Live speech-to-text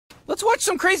Let's watch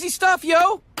some crazy stuff,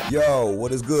 yo! Yo,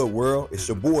 what is good, world? It's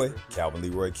your boy, Calvin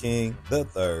Leroy King, the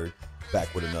third,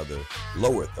 back with another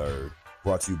lower third,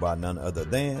 brought to you by none other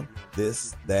than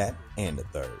This, That, and the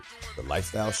Third, the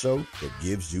lifestyle show that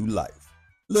gives you life.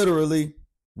 Literally,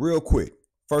 real quick,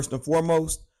 first and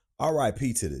foremost,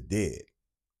 RIP to the dead.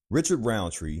 Richard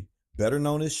Roundtree, better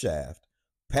known as Shaft,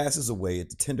 passes away at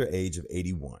the tender age of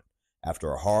 81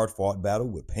 after a hard-fought battle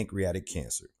with pancreatic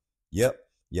cancer. Yep,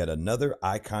 yet another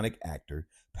iconic actor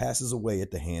passes away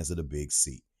at the hands of the Big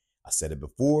C. I said it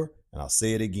before, and I'll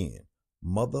say it again.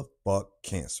 Motherfuck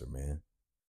cancer, man.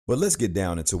 But let's get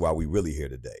down into why we really here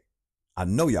today. I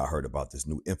know y'all heard about this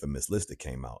new infamous list that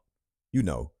came out. You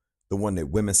know, the one that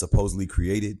women supposedly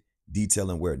created,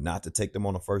 detailing where not to take them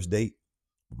on a first date.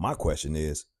 My question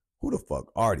is, who the fuck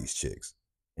are these chicks?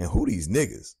 And who these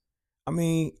niggas? I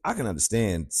mean, I can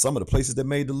understand some of the places that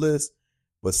made the list,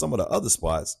 but some of the other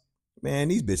spots, man,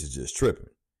 these bitches just tripping.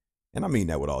 And I mean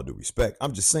that with all due respect.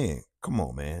 I'm just saying, come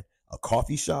on, man. A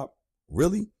coffee shop?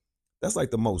 Really? That's like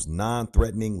the most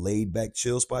non-threatening, laid-back,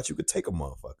 chill spot you could take a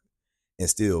motherfucker and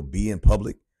still be in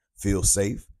public, feel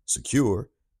safe, secure,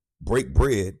 break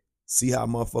bread, see how a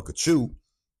motherfucker chew,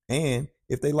 and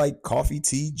if they like coffee,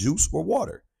 tea, juice, or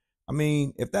water. I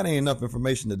mean, if that ain't enough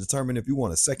information to determine if you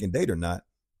want a second date or not,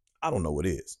 I don't know what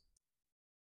is.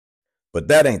 But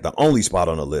that ain't the only spot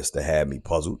on the list that had me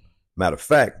puzzled. Matter of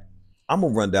fact, I'm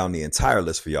going to run down the entire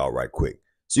list for y'all right quick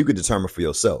so you can determine for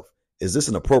yourself, is this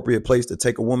an appropriate place to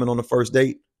take a woman on the first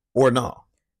date or not?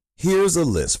 Here's a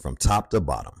list from top to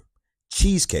bottom.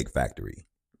 Cheesecake Factory.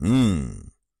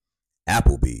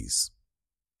 Applebee's.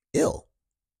 Ill.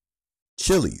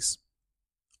 Chili's.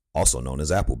 Also known as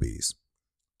Applebee's.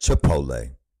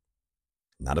 Chipotle.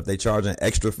 Not if they charge an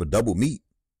extra for double meat.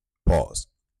 Pause.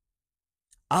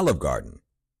 Olive Garden.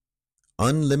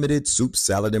 Unlimited soup,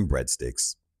 salad, and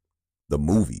breadsticks. The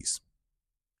movies.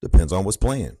 Depends on what's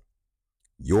playing.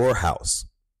 Your house.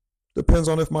 Depends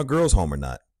on if my girl's home or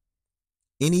not.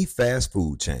 Any fast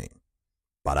food chain.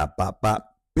 Ba-da-ba-ba.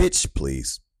 Bitch,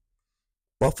 please.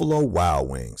 Buffalo Wild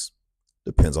Wings.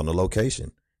 Depends on the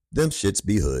location. Them shits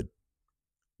be hood.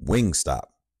 Wingstop.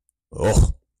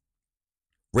 Ugh.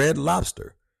 Red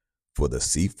Lobster. For the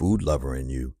seafood lover in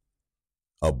you.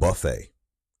 A buffet.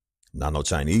 Not no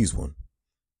Chinese one.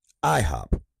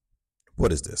 IHOP.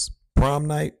 What is this? Prom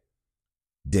night?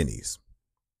 Denny's.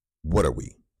 What are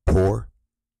we? Poor?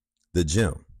 The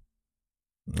gym.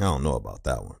 I don't know about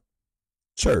that one.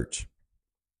 Church.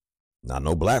 Not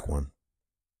no black one.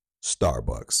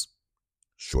 Starbucks.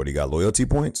 Shorty got loyalty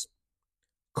points?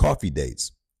 Coffee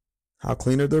dates. How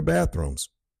clean are their bathrooms?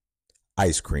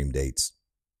 Ice cream dates.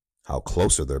 How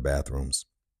close are their bathrooms?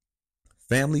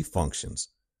 Family functions.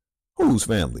 Whose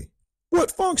family?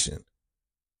 What function?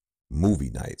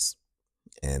 Movie nights.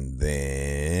 And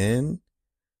then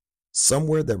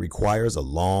somewhere that requires a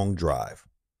long drive.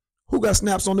 Who got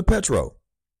snaps on the Petro?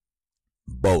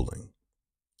 Bowling.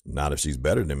 Not if she's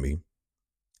better than me.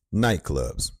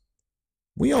 Nightclubs.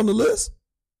 We on the list?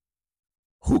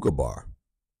 Hookah bar.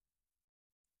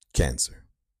 Cancer.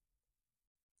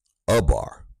 A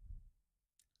bar.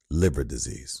 Liver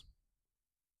disease.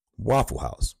 Waffle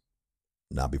House.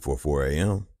 Not before 4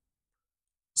 a.m.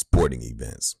 Sporting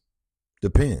events.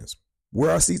 Depends.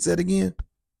 Where are seats at again?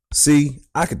 See,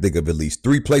 I could think of at least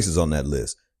 3 places on that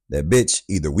list that bitch,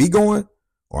 either we going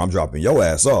or I'm dropping your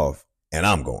ass off and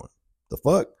I'm going. The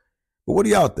fuck? But what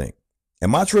do y'all think?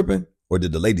 Am I tripping or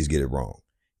did the ladies get it wrong?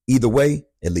 Either way,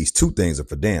 at least 2 things are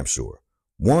for damn sure.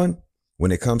 1,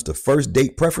 when it comes to first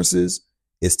date preferences,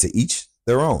 it's to each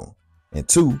their own. And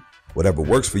 2, whatever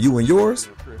works for you and yours,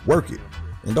 work it.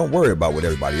 And don't worry about what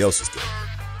everybody else is doing.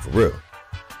 For real.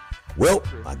 Well,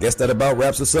 I guess that about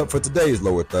wraps us up for today's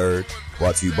Lower Third,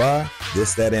 brought to you by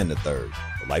This, That, and the Third,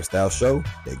 the lifestyle show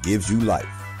that gives you life.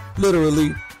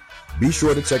 Literally. Be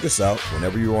sure to check us out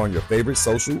whenever you're on your favorite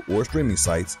social or streaming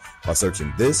sites by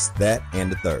searching This, That,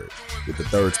 and the Third, with the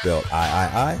third spelled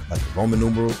I, like the Roman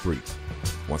numeral 3.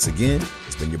 Once again,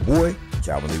 it's been your boy,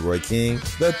 Calvin Leroy King,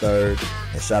 the third,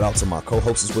 and shout out to my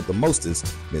co-hostess with the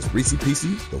mostest, Miss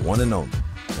Rici, the one and only.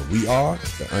 And we are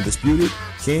the Undisputed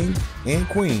King and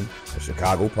Queen of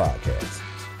Chicago Podcast.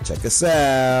 Check us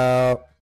out.